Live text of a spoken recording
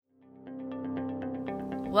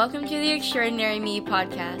Welcome to the Extraordinary Me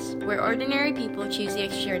podcast, where ordinary people choose the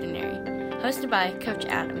extraordinary. Hosted by Coach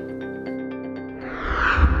Adam.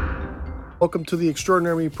 Welcome to the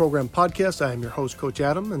Extraordinary Me Program podcast. I am your host, Coach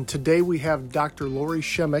Adam, and today we have Dr. Lori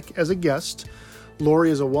Shemek as a guest. Lori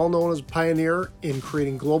is well-known as a pioneer in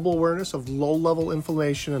creating global awareness of low-level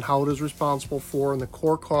inflammation and how it is responsible for and the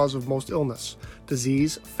core cause of most illness,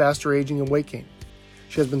 disease, faster aging, and weight gain.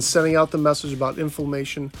 She has been sending out the message about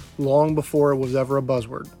inflammation long before it was ever a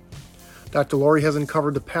buzzword. Dr. Lori has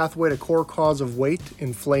uncovered the pathway to core cause of weight,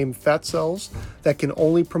 inflamed fat cells, that can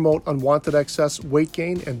only promote unwanted excess weight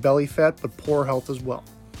gain and belly fat, but poor health as well.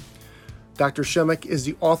 Dr. Shemek is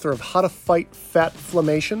the author of How to Fight Fat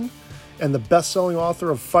Inflammation and the best-selling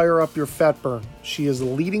author of Fire Up Your Fat Burn. She is the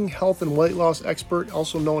leading health and weight loss expert,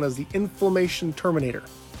 also known as the Inflammation Terminator.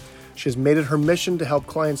 She has made it her mission to help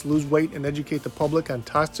clients lose weight and educate the public on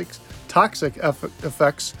toxic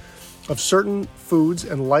effects of certain foods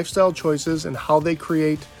and lifestyle choices and how they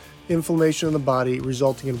create inflammation in the body,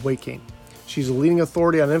 resulting in weight gain. She's a leading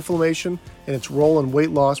authority on inflammation and its role in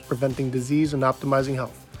weight loss, preventing disease, and optimizing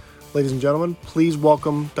health. Ladies and gentlemen, please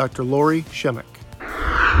welcome Dr. Lori Shemek.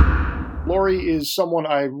 Lori is someone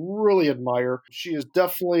I really admire. She is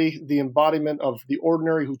definitely the embodiment of the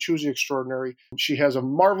ordinary who choose the extraordinary. She has a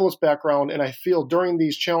marvelous background, and I feel during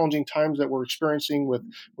these challenging times that we're experiencing with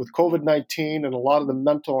COVID-19 and a lot of the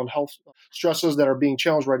mental and health stresses that are being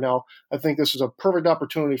challenged right now, I think this is a perfect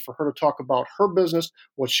opportunity for her to talk about her business,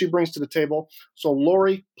 what she brings to the table. So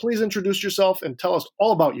Lori, please introduce yourself and tell us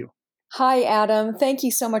all about you. Hi, Adam. Thank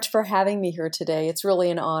you so much for having me here today. It's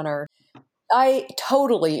really an honor. I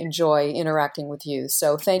totally enjoy interacting with you,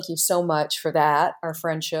 so thank you so much for that, our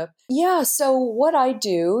friendship. Yeah, so what I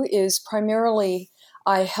do is primarily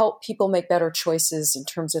I help people make better choices in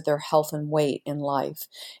terms of their health and weight in life.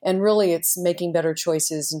 And really it's making better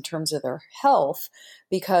choices in terms of their health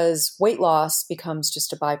because weight loss becomes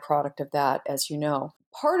just a byproduct of that, as you know.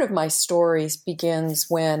 Part of my stories begins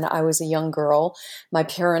when I was a young girl. My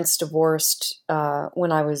parents divorced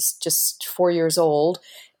when I was just 4 years old,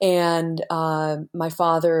 and my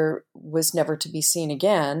father was never to be seen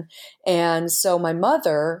again. And so my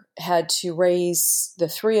mother had to raise the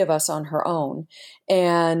three of us on her own.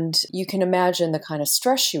 And you can imagine the kind of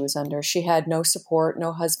stress she was under. She had no support,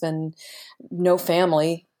 no husband, no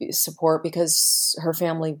family support because her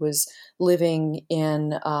family was living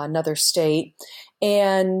in another state.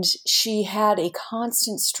 And she had a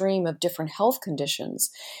constant stream of different health conditions.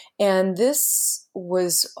 And this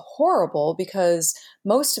was horrible because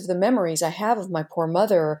most of the memories I have of my poor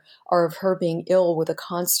mother are of her being ill with a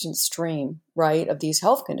constant stream, right, of these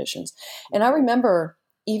health conditions. And I remember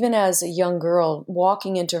even as a young girl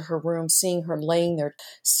walking into her room, seeing her laying there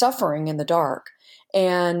suffering in the dark.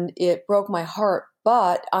 And it broke my heart,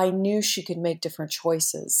 but I knew she could make different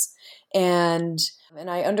choices. And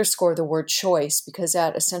I underscore the word choice because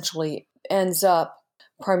that essentially ends up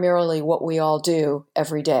primarily what we all do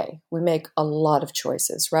every day. We make a lot of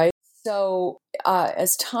choices, right? So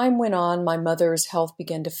as time went on, my mother's health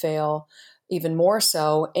began to fail even more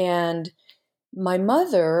so. And my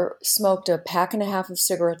mother smoked a pack and a half of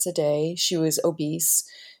cigarettes a day. She was obese.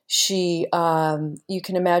 She, you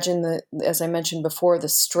can imagine as I mentioned before, the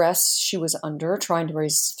stress she was under trying to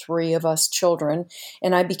raise three of us children.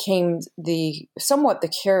 And I became the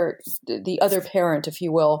other parent, if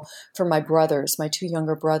you will, for my brothers, my two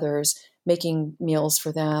younger brothers, making meals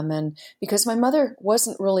for them. And because my mother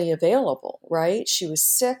wasn't really available, right? She was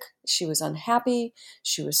sick, she was unhappy,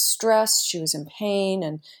 she was stressed, she was in pain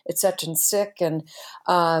and et cetera and sick.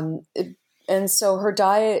 And so her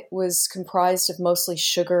diet was comprised of mostly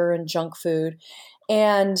sugar and junk food.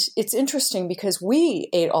 And it's interesting because we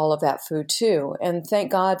ate all of that food too. And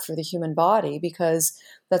thank God for the human body, because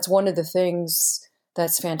that's one of the things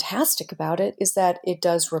that's fantastic about it is that it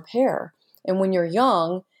does repair. And when you're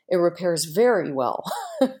young, it repairs very well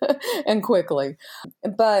and quickly.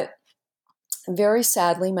 But very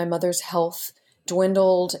sadly, my mother's health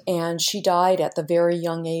dwindled and she died at the very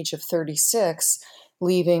young age of 36,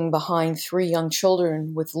 leaving behind three young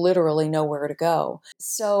children with literally nowhere to go.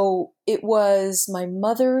 So it was my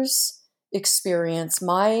mother's experience,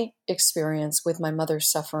 my experience with my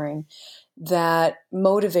mother's suffering that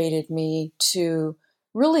motivated me to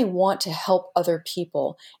really want to help other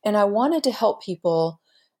people. And I wanted to help people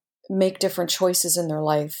make different choices in their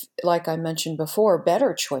life, like I mentioned before,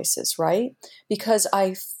 better choices, right? Because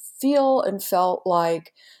I feel and felt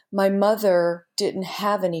like my mother didn't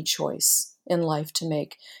have any choice in life to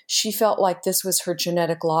make. She felt like this was her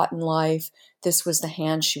genetic lot in life. This was the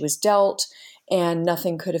hand she was dealt, and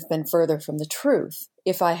nothing could have been further from the truth.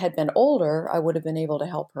 If I had been older, I would have been able to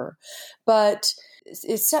help her. But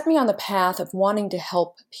it set me on the path of wanting to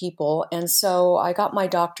help people. And so I got my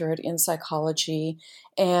doctorate in psychology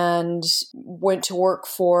and went to work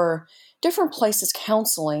for different places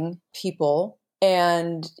counseling people.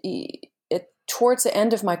 And towards the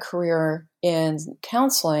end of my career in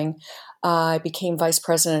counseling, I became vice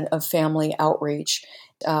president of family outreach,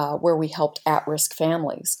 where we helped at-risk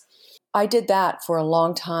families. I did that for a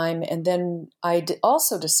long time, and then I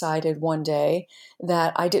also decided one day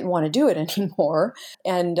that I didn't want to do it anymore.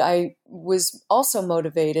 And I was also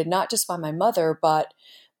motivated not just by my mother, but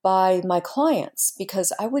by my clients,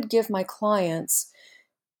 because I would give my clients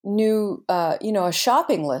a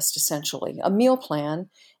shopping list, essentially, a meal plan,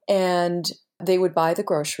 and they would buy the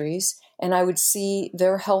groceries, and I would see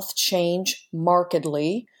their health change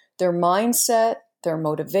markedly, their mindset, their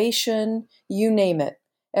motivation, you name it.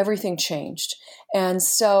 Everything changed. And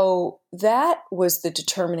so that was the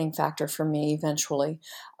determining factor for me eventually.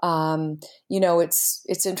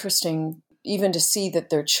 It's interesting even to see that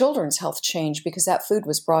their children's health changed because that food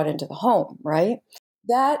was brought into the home, right?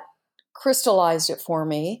 That crystallized it for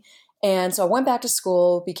me. And so I went back to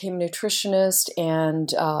school, became a nutritionist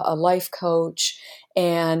and a life coach.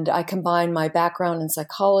 And I combined my background in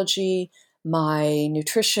psychology, my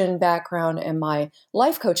nutrition background, and my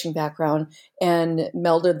life coaching background, and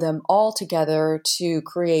melded them all together to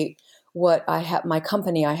create what my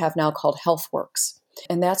company I have now called HealthWorks.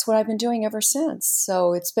 And that's what I've been doing ever since.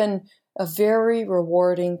 So it's been a very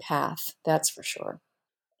rewarding path, that's for sure.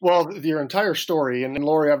 Well, your entire story, and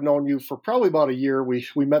Lori, I've known you for probably about a year. We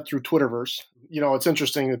met through Twitterverse. It's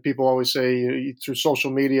interesting that people always say through social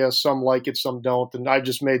media, some like it, some don't. And I've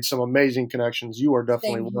just made some amazing connections. You are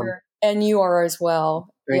definitely one. And you are as well.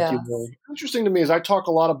 Thank you, Lori. Interesting to me is I talk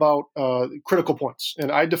a lot about critical points,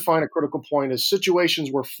 and I define a critical point as situations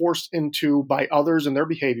we're forced into by others and their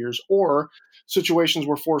behaviors, or situations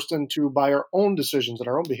we're forced into by our own decisions and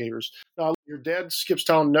our own behaviors. Your dad skips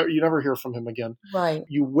town, you never hear from him again. Right.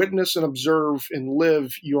 You witness and observe and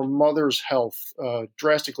live your mother's health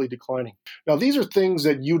drastically declining. Now, these are things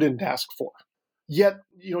that you didn't ask for. Yet,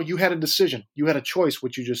 you had a decision. You had a choice,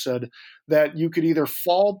 which you just said, that you could either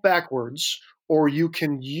fall backwards or you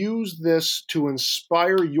can use this to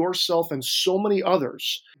inspire yourself and so many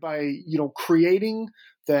others by, creating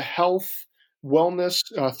the health, wellness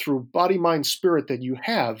through body, mind, spirit that you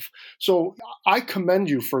have. So I commend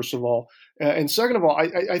you, first of all. And second of all,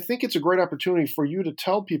 I think it's a great opportunity for you to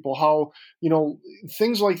tell people how,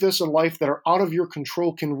 things like this in life that are out of your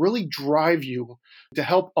control can really drive you to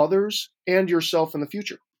help others and yourself in the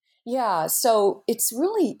future. Yeah. So it's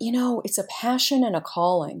really, it's a passion and a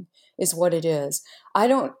calling is what it is. I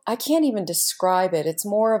can't even describe it. It's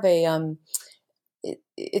more of an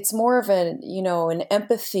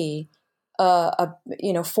empathy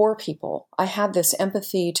for people. I have this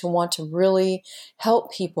empathy to want to really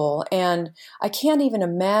help people. And I can't even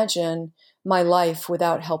imagine my life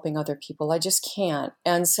without helping other people. I just can't.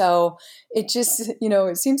 And so it just,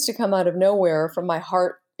 it seems to come out of nowhere from my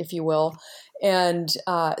heart, if you will. And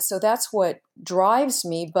so that's what drives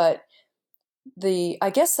me. But I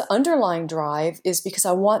guess the underlying drive is because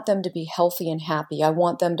I want them to be healthy and happy. I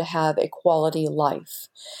want them to have a quality life.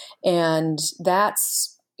 And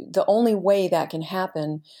that's the only way that can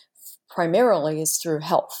happen primarily is through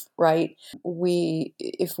health, right?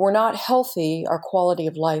 If we're not healthy, our quality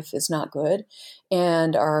of life is not good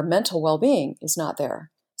and our mental well-being is not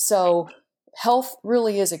there. So health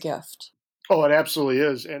really is a gift. Oh, it absolutely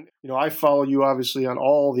is. And, I follow you obviously on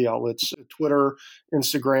all the outlets, Twitter,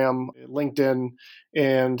 Instagram, LinkedIn.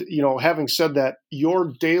 And, having said that,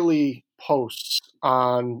 your daily posts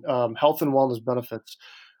on health and wellness benefits,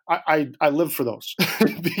 I live for those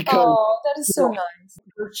because that is so nice.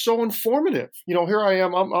 They're so informative. Here I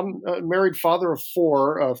am. I'm a married father of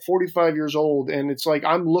 4, 45 years old, and it's like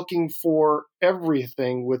I'm looking for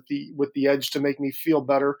everything with the edge to make me feel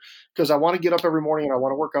better because I want to get up every morning and I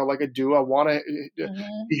want to work out like I do. I want to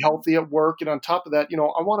be healthy at work, and on top of that,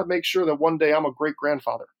 I want to make sure that one day I'm a great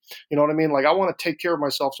grandfather. You know what I mean? Like I want to take care of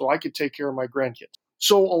myself so I could take care of my grandkids.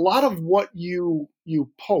 So a lot of what you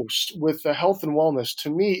post with the health and wellness to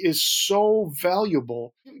me is so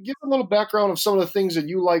valuable. Give a little background of some of the things that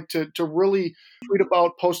you like to really tweet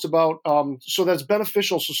about, post about, so that's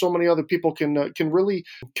beneficial so many other people can really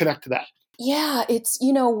connect to that. Yeah, it's,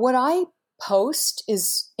 what I post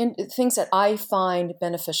is things that I find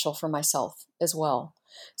beneficial for myself as well.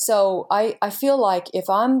 So I feel like if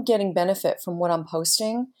I'm getting benefit from what I'm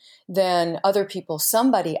posting, then other people,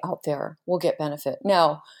 somebody out there will get benefit.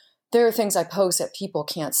 Now, there are things I post that people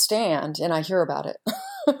can't stand, and I hear about it.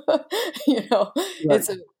 Right. It's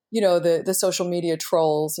the social media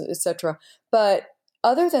trolls, etc. But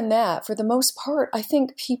other than that, for the most part, I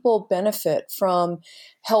think people benefit from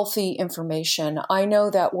healthy information. I know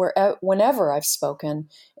that whenever I've spoken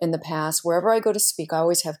in the past, wherever I go to speak, I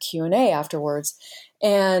always have Q&A afterwards.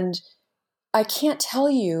 And I can't tell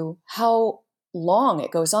you how long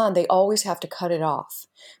it goes on. They always have to cut it off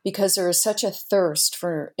because there is such a thirst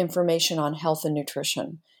for information on health and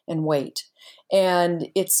nutrition and weight. And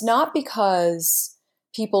it's not because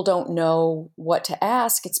people don't know what to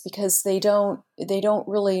ask. It's because they don't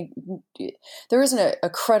really, there isn't a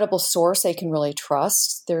credible source they can really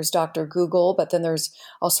trust. There's Dr. Google, but then there's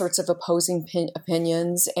all sorts of opposing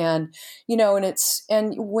opinions. And,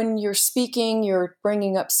 and when you're speaking, you're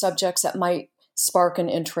bringing up subjects that might spark an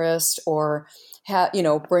interest or,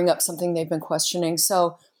 bring up something they've been questioning.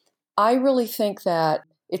 So I really think that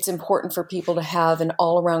it's important for people to have an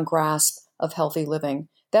all-around grasp of healthy living.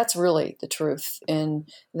 That's really the truth, in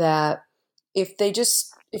that if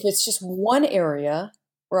it's just one area,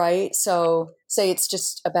 right? So say it's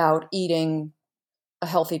just about eating a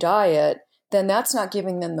healthy diet, then that's not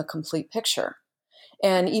giving them the complete picture.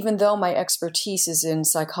 And even though my expertise is in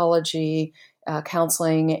psychology,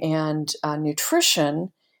 counseling, and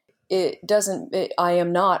nutrition, I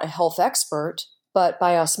am not a health expert, but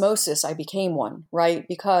by osmosis, I became one, right?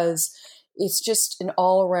 Because it's just an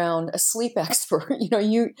all-around a sleep expert,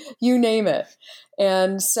 you name it.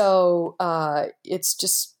 And so it's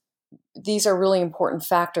just, these are really important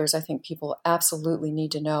factors I think people absolutely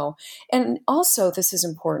need to know. And also, this is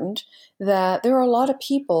important, that there are a lot of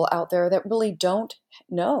people out there that really don't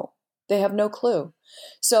know. They have no clue.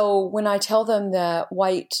 So when I tell them that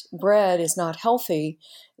white bread is not healthy,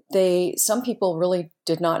 some people really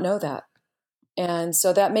did not know that. And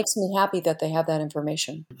so that makes me happy that they have that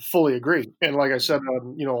information. Fully agree. And like I said,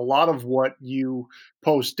 a lot of what you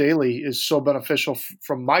post daily is so beneficial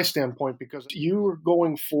from my standpoint, because you're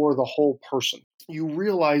going for the whole person. You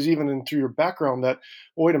realize even through your background that,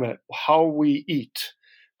 wait a minute, how we eat,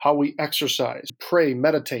 how we exercise, pray,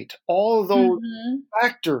 meditate, all of those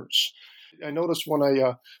factors. I noticed when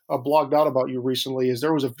I blogged out about you recently is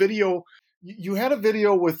there was a video. You had a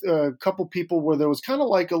video with a couple people where there was kind of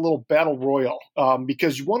like a little battle royal,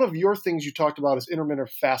 because one of your things you talked about is intermittent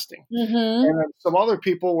fasting. And then some other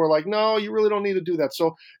people were like, no, you really don't need to do that.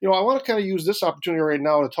 So, I want to kind of use this opportunity right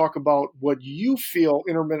now to talk about what you feel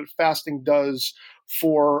intermittent fasting does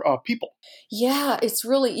for people. Yeah, it's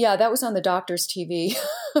really, that was on the doctor's TV.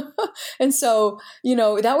 And so,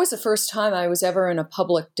 that was the first time I was ever in a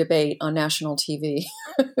public debate on national TV.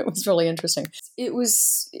 It was really interesting. It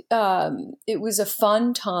was a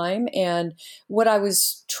fun time. And what I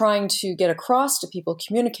was trying to get across to people,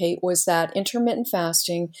 communicate, was that intermittent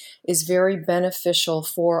fasting is very beneficial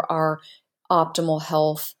for our optimal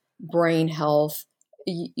health, brain health,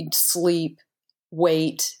 sleep,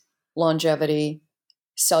 weight, longevity,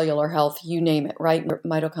 cellular health, you name it, right?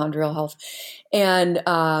 Mitochondrial health. And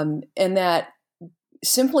that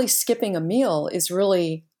simply skipping a meal is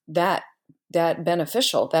really that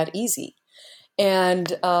beneficial, that easy. And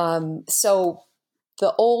so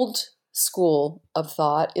the old school of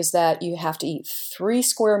thought is that you have to eat 3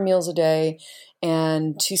 square meals a day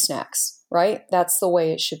and 2 snacks, right? That's the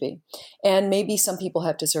way it should be. And maybe some people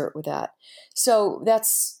have dessert with that. So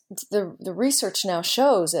that's the research now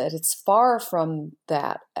shows that it's far from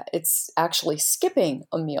that. It's actually skipping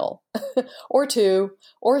a meal or 2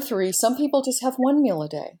 or 3. Some people just have 1 meal a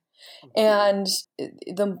day. And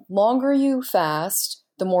the longer you fast,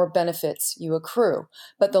 the more benefits you accrue.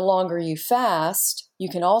 But the longer you fast, you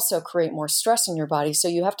can also create more stress in your body. So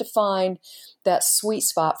you have to find that sweet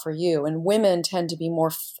spot for you. And women tend to be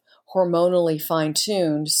more hormonally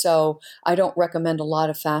fine-tuned. So I don't recommend a lot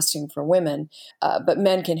of fasting for women, but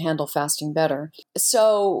men can handle fasting better.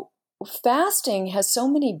 So fasting has so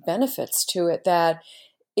many benefits to it that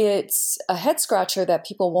it's a head scratcher that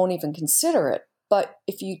people won't even consider it. But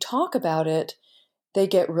if you talk about it, they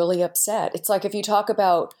get really upset. It's like if you talk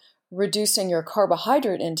about reducing your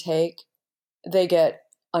carbohydrate intake, they get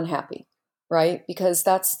unhappy, right? Because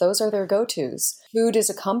those are their go-tos. Food is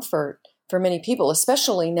a comfort for many people,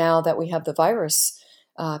 especially now that we have the virus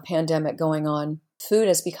pandemic going on. Food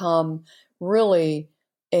has become really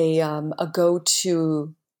a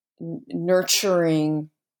go-to nurturing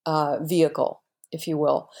vehicle, if you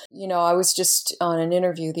will. I was just on an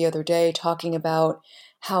interview the other day talking about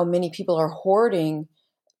how many people are hoarding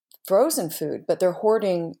frozen food, but they're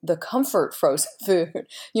hoarding the comfort frozen food,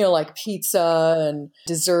 like pizza and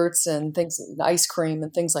desserts and things, ice cream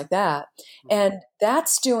and things like that. And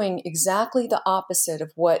that's doing exactly the opposite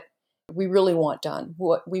of what we really want done.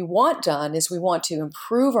 What we want done is we want to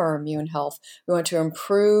improve our immune health. We want to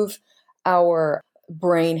improve our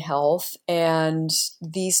brain health. And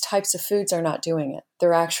these types of foods are not doing it.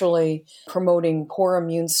 They're actually promoting poor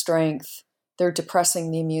immune strength. They're depressing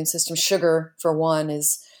the immune system. Sugar, for one,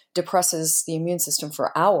 depresses the immune system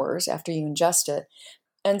for hours after you ingest it.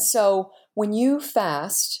 And so when you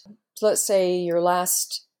fast, let's say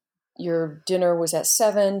your dinner was at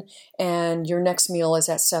 7 and your next meal is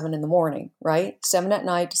at 7 in the morning, right? 7 at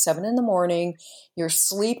night to 7 in the morning. You're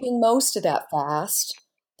sleeping most of that fast.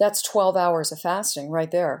 That's 12 hours of fasting right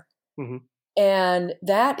there. Mm-hmm. And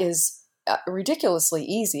that is ridiculously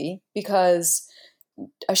easy because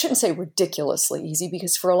I shouldn't say ridiculously easy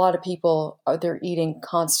because for a lot of people, they're eating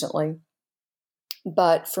constantly.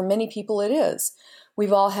 But for many people, it is.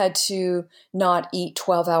 We've all had to not eat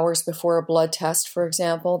 12 hours before a blood test, for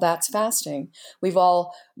example. That's fasting. We've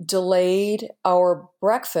all delayed our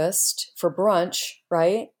breakfast for brunch,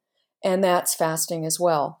 right? And that's fasting as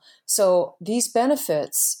well. So these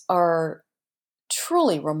benefits are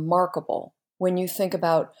truly remarkable when you think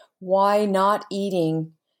about why not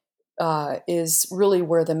eating is really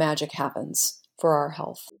where the magic happens for our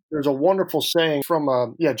health. There's a wonderful saying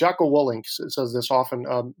from Jocko Willink says this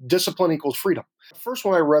often: "Discipline equals freedom." The first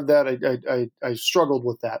when I read that, I struggled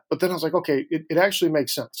with that, but then I was like, okay, it actually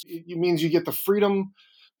makes sense. It means you get the freedom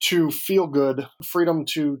to feel good, freedom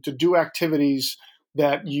to do activities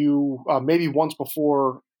that you maybe once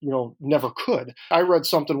before never could. I read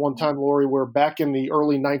something one time, Lori, where back in the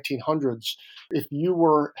early 1900s, if you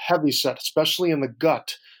were heavyset, especially in the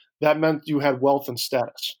gut, that meant you had wealth and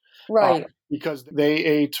status. Right. Because they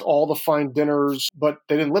ate all the fine dinners, but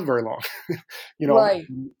they didn't live very long, Right.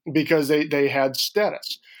 because they had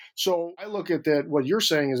status. So I look at that. What you're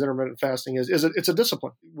saying is intermittent fasting it's a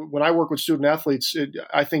discipline. When I work with student athletes,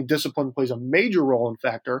 I think discipline plays a major role in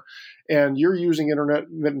factor, and you're using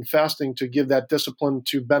intermittent fasting to give that discipline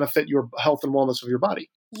to benefit your health and wellness of your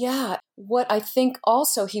body. Yeah. What I think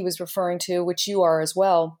also he was referring to, which you are as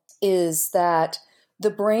well, is that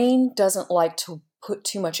the brain doesn't like to put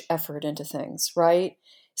too much effort into things, right?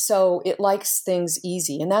 So it likes things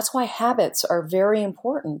easy. And that's why habits are very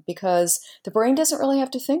important because the brain doesn't really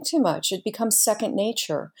have to think too much. It becomes second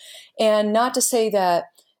nature. And not to say that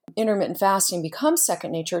intermittent fasting becomes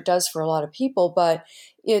second nature, it does for a lot of people, but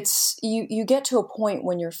it's you get to a point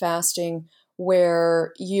when you're fasting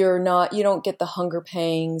where you don't get the hunger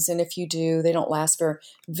pangs, and if you do, they don't last for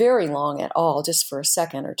very long at all, just for a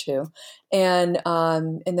second or two, and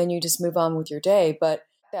then you just move on with your day. But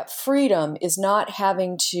that freedom is not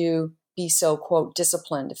having to be so quote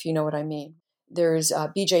disciplined, if you know what I mean. There's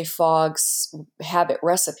BJ Fogg's habit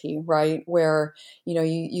recipe, right, where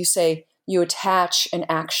you say you attach an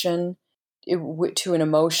action to an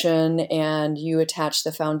emotion, and you attach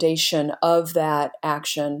the foundation of that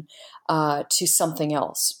action to something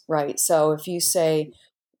else, right? So if you say,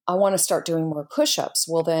 I want to start doing more push-ups,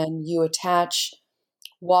 well, then you attach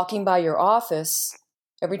walking by your office.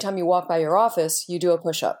 Every time you walk by your office, you do a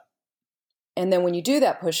push-up. And then when you do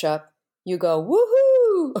that push-up, you go,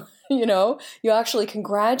 woohoo! You actually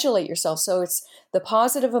congratulate yourself. So it's the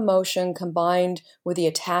positive emotion combined with the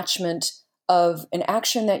attachment of an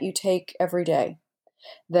action that you take every day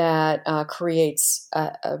that creates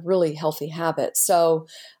a really healthy habit. So,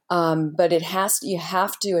 but you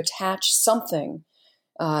have to attach something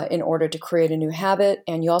in order to create a new habit,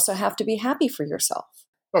 and you also have to be happy for yourself.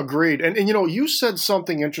 Agreed. And you said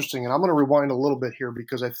something interesting, and I'm going to rewind a little bit here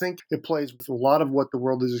because I think it plays with a lot of what the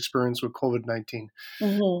world has experienced with COVID-19.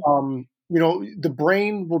 Mm-hmm. The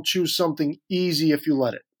brain will choose something easy if you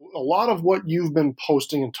let it. A lot of what you've been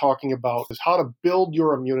posting and talking about is how to build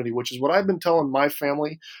your immunity, which is what I've been telling my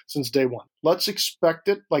family since day one. Let's expect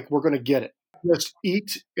it like we're going to get it. Let's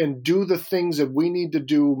eat and do the things that we need to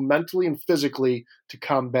do mentally and physically to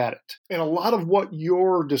combat it. And a lot of what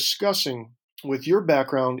you're discussing with your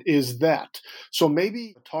background is that. So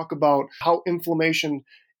maybe talk about how inflammation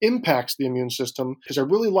impacts the immune system, because I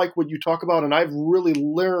really like what you talk about, and I've really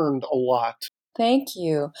learned a lot. Thank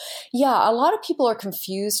you. Yeah, a lot of people are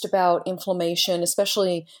confused about inflammation,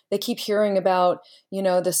 especially they keep hearing about,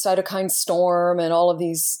 the cytokine storm and all of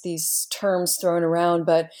these terms thrown around.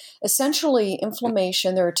 But essentially,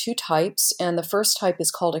 inflammation, there are two types. And the first type is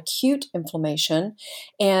called acute inflammation.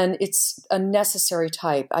 And it's a necessary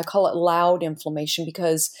type. I call it loud inflammation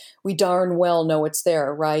because we darn well know it's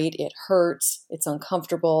there, right? It hurts. It's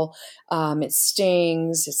uncomfortable. It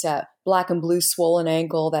stings. It's that black and blue swollen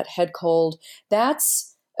ankle, that head cold. That's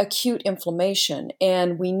acute inflammation,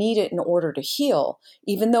 and we need it in order to heal.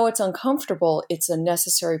 Even though it's uncomfortable, it's a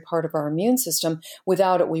necessary part of our immune system.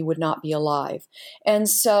 Without it, we would not be alive. And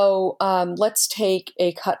so let's take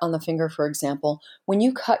a cut on the finger, for example. When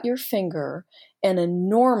you cut your finger an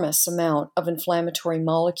enormous amount of inflammatory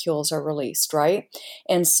molecules are released, right?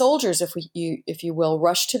 And soldiers, if you will,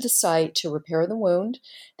 rush to the site to repair the wound.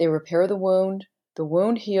 They repair the wound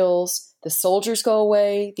heals, the soldiers go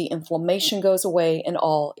away, the inflammation goes away, and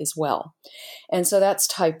all is well. And so that's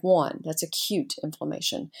type 1. That's acute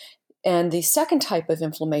inflammation. And the second type of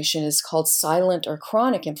inflammation is called silent or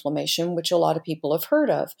chronic inflammation, which a lot of people have heard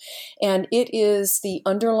of. And it is the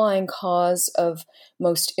underlying cause of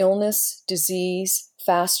most illness, disease,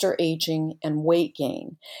 faster aging, and weight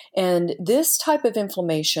gain. And this type of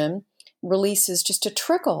inflammation releases just a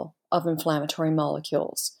trickle of inflammatory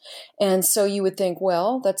molecules. And so you would think,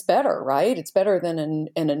 well, that's better, right? It's better than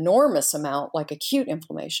an enormous amount like acute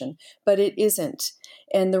inflammation, but it isn't.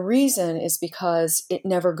 And the reason is because it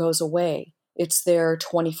never goes away. It's there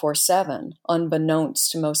 24/7,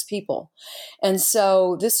 unbeknownst to most people. And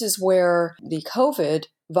so this is where the COVID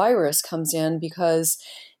virus comes in, because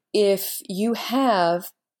if you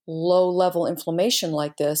have low-level inflammation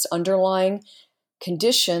like this, underlying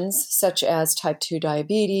conditions such as type 2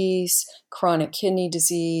 diabetes, chronic kidney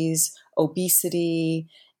disease, obesity,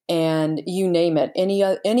 and you name it,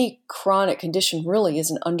 any chronic condition really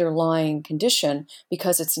is an underlying condition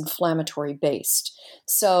because it's inflammatory based.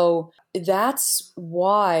 So that's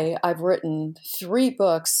why I've written 3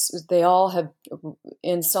 books. They all have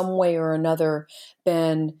in some way or another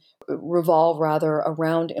revolve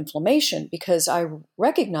around inflammation, because I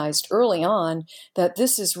recognized early on that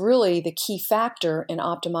this is really the key factor in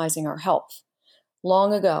optimizing our health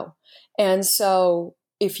long ago. And so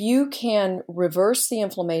if you can reverse the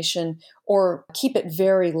inflammation or keep it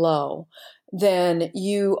very low, then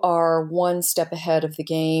you are one step ahead of the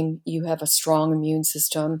game. You have a strong immune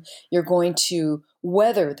system. You're going to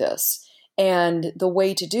weather this. And the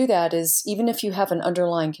way to do that is, even if you have an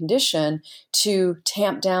underlying condition, to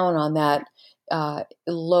tamp down on that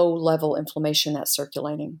low-level inflammation that's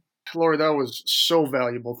circulating. Lori, that was so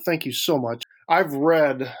valuable. Thank you so much. I've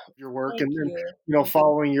read your work. Thank and you.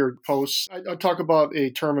 following your posts, I talk about a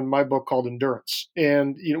term in my book called endurance.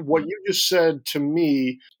 And what you just said to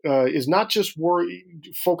me is not just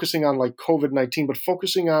focusing on like COVID-19, but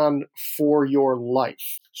focusing on for your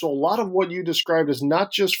life. So a lot of what you described is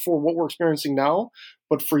not just for what we're experiencing now,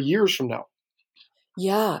 but for years from now.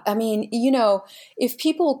 Yeah. I mean, if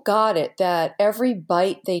people got it that every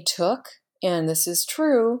bite they took, and this is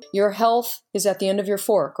true, your health is at the end of your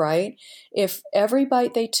fork, right? If every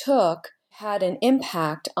bite they took had an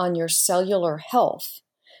impact on your cellular health,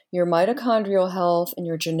 your mitochondrial health, and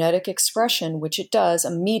your genetic expression, which it does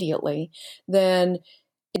immediately, then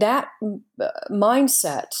that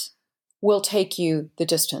mindset will take you the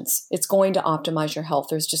distance. It's going to optimize your health.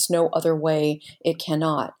 There's just no other way it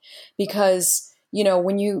cannot. Because,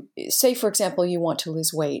 when you say, for example, you want to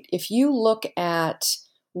lose weight, if you look at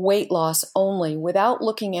weight loss only without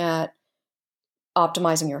looking at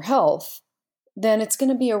optimizing your health, then it's going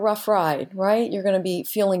to be a rough ride, right? You're going to be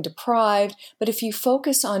feeling deprived. But if you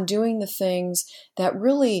focus on doing the things that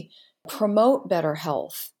really promote better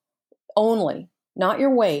health only, not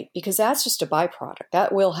your weight, because that's just a byproduct.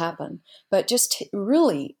 That will happen. But just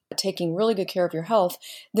really taking really good care of your health,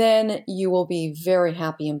 then you will be very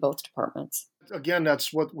happy in both departments. Again,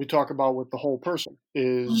 that's what we talk about with the whole person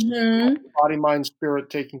is body, mind, spirit,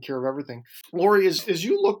 taking care of everything. Lori, as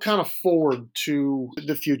you look kind of forward to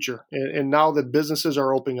the future and now that businesses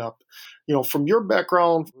are opening up, from your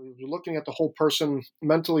background, you're looking at the whole person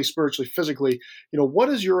mentally, spiritually, physically, what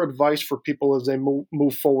is your advice for people as they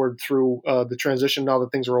move forward through the transition now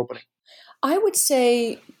that things are opening? I would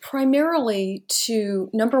say primarily to,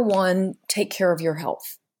 number one, take care of your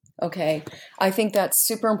health. Okay. I think that's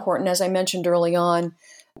super important. As I mentioned early on,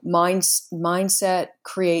 mindset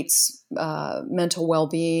creates mental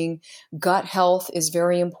well-being. Gut health is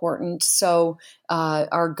very important. So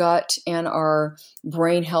our gut and our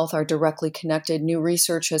brain health are directly connected. New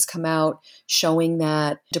research has come out showing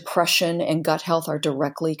that depression and gut health are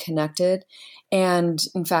directly connected. And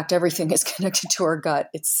in fact, everything is connected to our gut.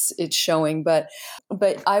 It's showing. But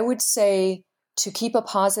I would say to keep a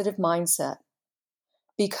positive mindset.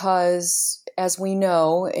 Because as we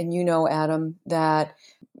know, and Adam, that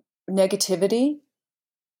negativity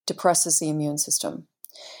depresses the immune system.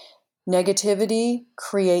 Negativity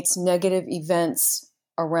creates negative events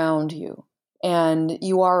around you. And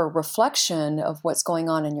you are a reflection of what's going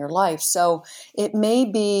on in your life. So it may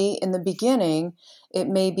be, in the beginning, it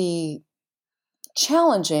may be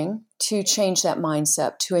challenging to change that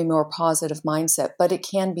mindset to a more positive mindset, but it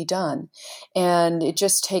can be done. And it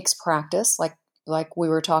just takes practice, like we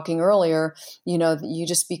were talking earlier,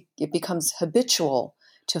 it becomes habitual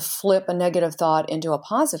to flip a negative thought into a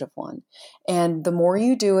positive one. And the more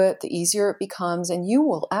you do it, the easier it becomes, and you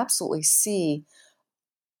will absolutely see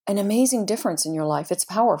an amazing difference in your life. It's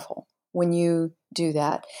powerful when you do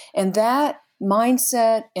that. And that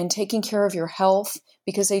mindset and taking care of your health,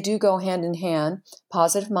 because they do go hand in hand,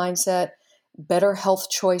 positive mindset, better health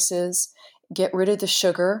choices, get rid of the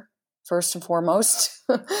sugar first and foremost,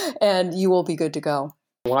 and you will be good to go.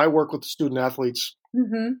 When I work with the student athletes,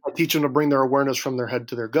 Mm-hmm. I teach them to bring their awareness from their head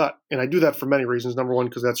to their gut. And I do that for many reasons. Number one,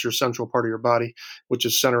 because that's your central part of your body, which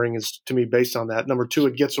is centering is to me based on that. Number two,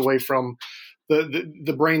 it gets away from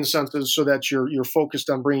the brain senses so that you're focused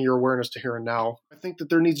on bringing your awareness to here and now. I think that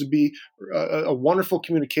there needs to be a wonderful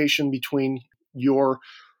communication between your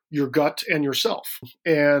gut and yourself.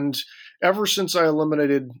 And ever since I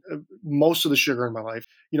eliminated most of the sugar in my life,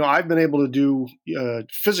 I've been able to do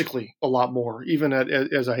physically a lot more, even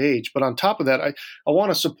as I age. But on top of that, I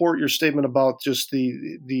want to support your statement about just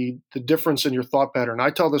the difference in your thought pattern.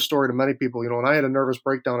 I tell this story to many people. When I had a nervous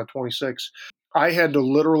breakdown at 26, I had to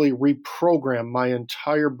literally reprogram my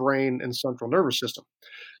entire brain and central nervous system.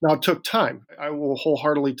 Now, it took time. I will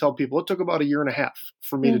wholeheartedly tell people it took about a year and a half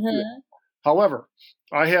for me to do it. However,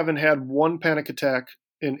 I haven't had one panic attack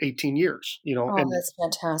in 18 years, Oh, and that's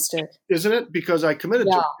fantastic. isn't it? Because I committed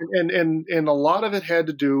to Yeah. it. And a lot of it had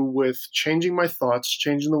to do with changing my thoughts,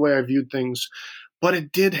 changing the way I viewed things, but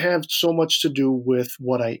it did have so much to do with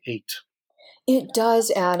what I ate. It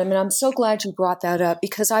does, Adam, and I'm so glad you brought that up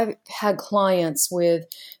because I've had clients with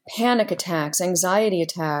panic attacks, anxiety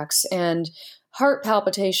attacks, and heart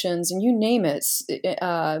palpitations, and you name it,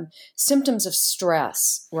 symptoms of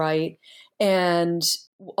stress, right? And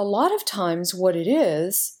a lot of times what it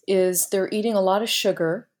is they're eating a lot of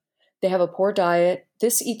sugar, they have a poor diet.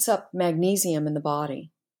 This eats up magnesium in the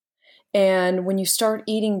body. And when you start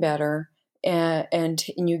eating better and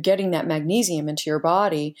you're getting that magnesium into your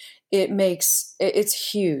body, it's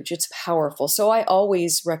huge. It's powerful. So I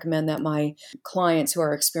always recommend that my clients who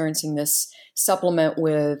are experiencing this supplement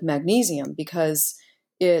with magnesium because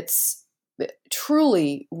it's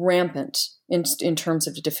truly rampant in terms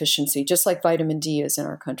of deficiency, just like vitamin D is in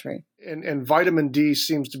our country. And vitamin D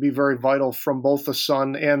seems to be very vital from both the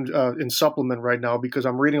sun and in supplement right now because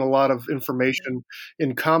I'm reading a lot of information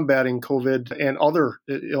in combating COVID and other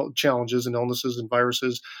challenges and illnesses and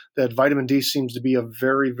viruses that vitamin D seems to be a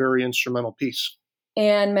very, very instrumental piece.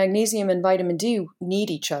 And magnesium and vitamin D need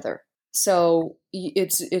each other. So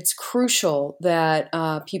it's crucial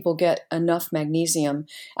that people get enough magnesium.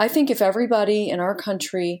 I think if everybody in our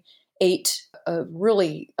country ate a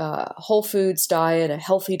really whole foods diet, a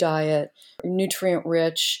healthy diet, nutrient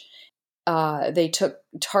rich, they did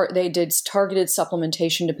targeted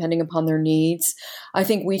supplementation depending upon their needs, I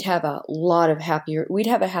think we'd have a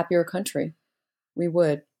happier country. We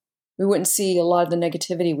would. We wouldn't see a lot of the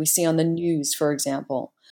negativity we see on the news, for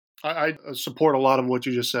example. I support a lot of what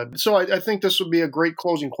you just said. So I think this would be a great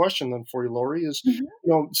closing question then for you, Lori, is,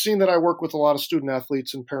 seeing that I work with a lot of student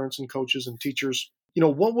athletes and parents and coaches and teachers,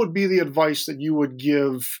 what would be the advice that you would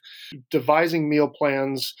give devising meal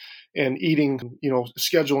plans and eating,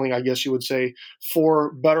 scheduling, I guess you would say,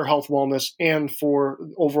 for better health, wellness, and for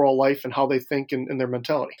overall life and how they think and their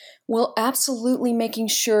mentality? Well, absolutely making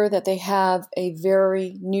sure that they have a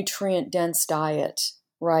very nutrient-dense diet,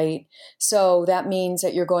 right? So that means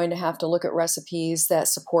that you're going to have to look at recipes that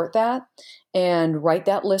support that and write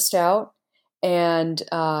that list out and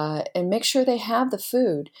make sure they have the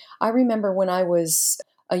food. I remember when I was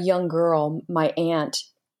a young girl, my aunt,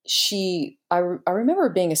 I remember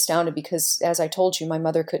being astounded because, as I told you, my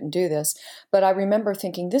mother couldn't do this. But I remember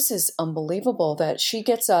thinking, this is unbelievable that she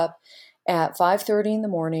gets up at 5:30 in the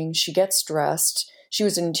morning. She gets dressed. She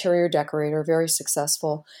was an interior decorator, very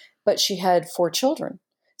successful, but she had 4 children.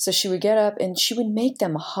 So she would get up and she would make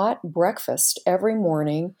them a hot breakfast every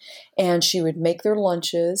morning, and she would make their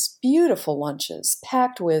lunches, beautiful lunches,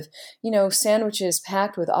 packed with, sandwiches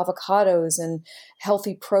packed with avocados and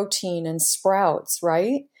healthy protein and sprouts,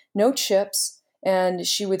 right? No chips. And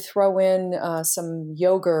she would throw in some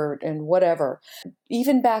yogurt and whatever.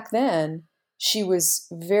 Even back then, she was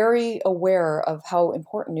very aware of how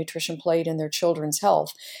important nutrition played in their children's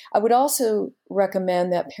health. I would also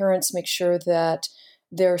recommend that parents make sure that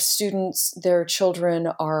their children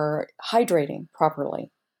are hydrating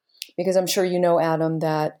properly. Because I'm sure you know, Adam,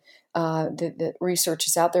 that the research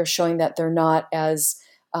is out there showing that they're not as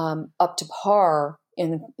up to par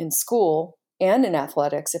in school and in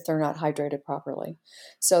athletics if they're not hydrated properly.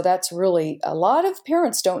 So that's really, a lot of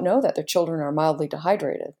parents don't know that their children are mildly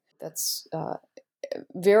dehydrated. That's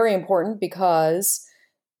very important because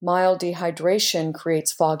mild dehydration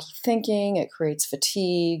creates foggy thinking, it creates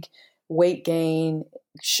fatigue, weight gain,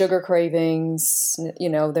 sugar cravings,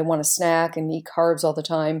 they want to snack and eat carbs all the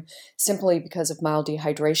time simply because of mild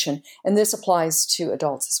dehydration. And this applies to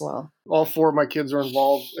adults as well. All 4 of my kids are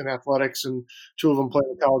involved in athletics, and 2 of them play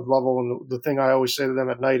at the college level. And the thing I always say to them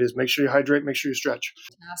at night is make sure you hydrate, make sure you stretch.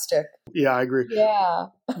 Fantastic. Yeah, I agree. Yeah.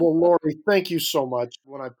 Well, Lori, thank you so much.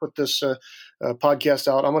 When I put this podcast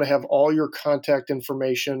out, I'm going to have all your contact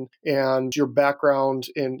information and your background.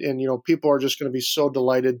 And people are just going to be so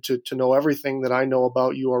delighted to know everything that I know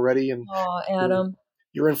about you already. And Adam.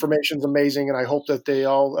 Your information's amazing, and I hope that they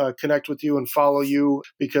all connect with you and follow you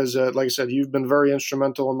because, like I said, you've been very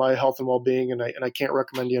instrumental in my health and well-being, and I can't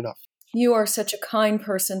recommend you enough. You are such a kind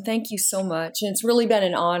person. Thank you so much. And it's really been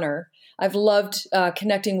an honor. I've loved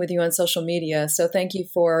connecting with you on social media, so thank you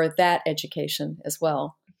for that education as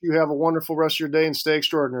well. You have a wonderful rest of your day and stay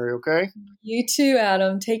extraordinary, okay? You too,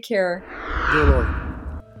 Adam. Take care. Dear Lord,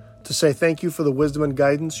 to say thank you for the wisdom and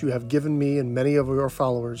guidance you have given me and many of your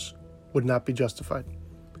followers would not be justified.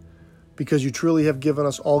 Because you truly have given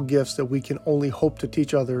us all gifts that we can only hope to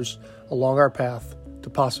teach others along our path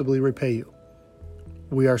to possibly repay you.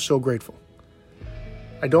 We are so grateful.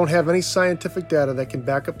 I don't have any scientific data that can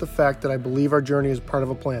back up the fact that I believe our journey is part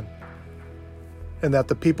of a plan, and that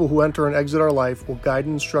the people who enter and exit our life will guide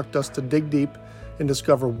and instruct us to dig deep and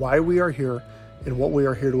discover why we are here and what we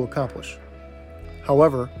are here to accomplish.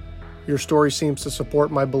 However, your story seems to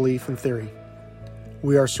support my belief and theory.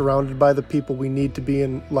 We are surrounded by the people we need to be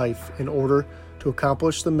in life in order to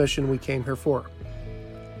accomplish the mission we came here for.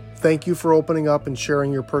 Thank you for opening up and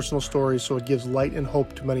sharing your personal stories so it gives light and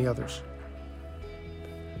hope to many others.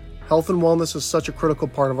 Health and wellness is such a critical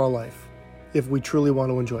part of our life, if we truly want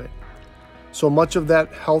to enjoy it. So much of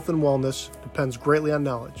that health and wellness depends greatly on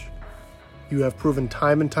knowledge. You have proven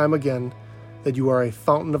time and time again that you are a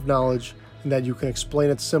fountain of knowledge and that you can explain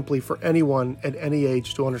it simply for anyone at any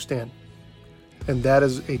age to understand. And that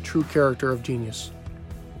is a true character of genius.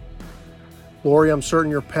 Lori, I'm certain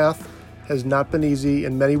your path has not been easy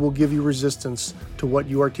and many will give you resistance to what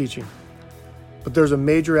you are teaching. But there's a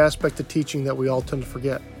major aspect to teaching that we all tend to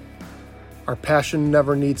forget. Our passion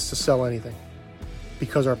never needs to sell anything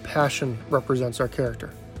because our passion represents our character.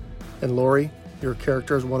 And Lori, your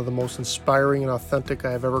character is one of the most inspiring and authentic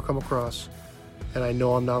I have ever come across, and I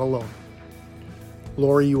know I'm not alone.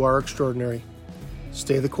 Lori, you are extraordinary.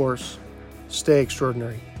 Stay the course. Stay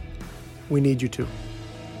extraordinary. We need you to.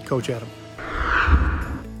 Coach Adam.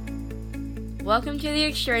 Welcome to the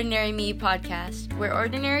Extraordinary Me podcast, where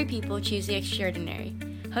ordinary people choose the extraordinary.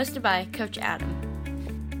 Hosted by Coach Adam.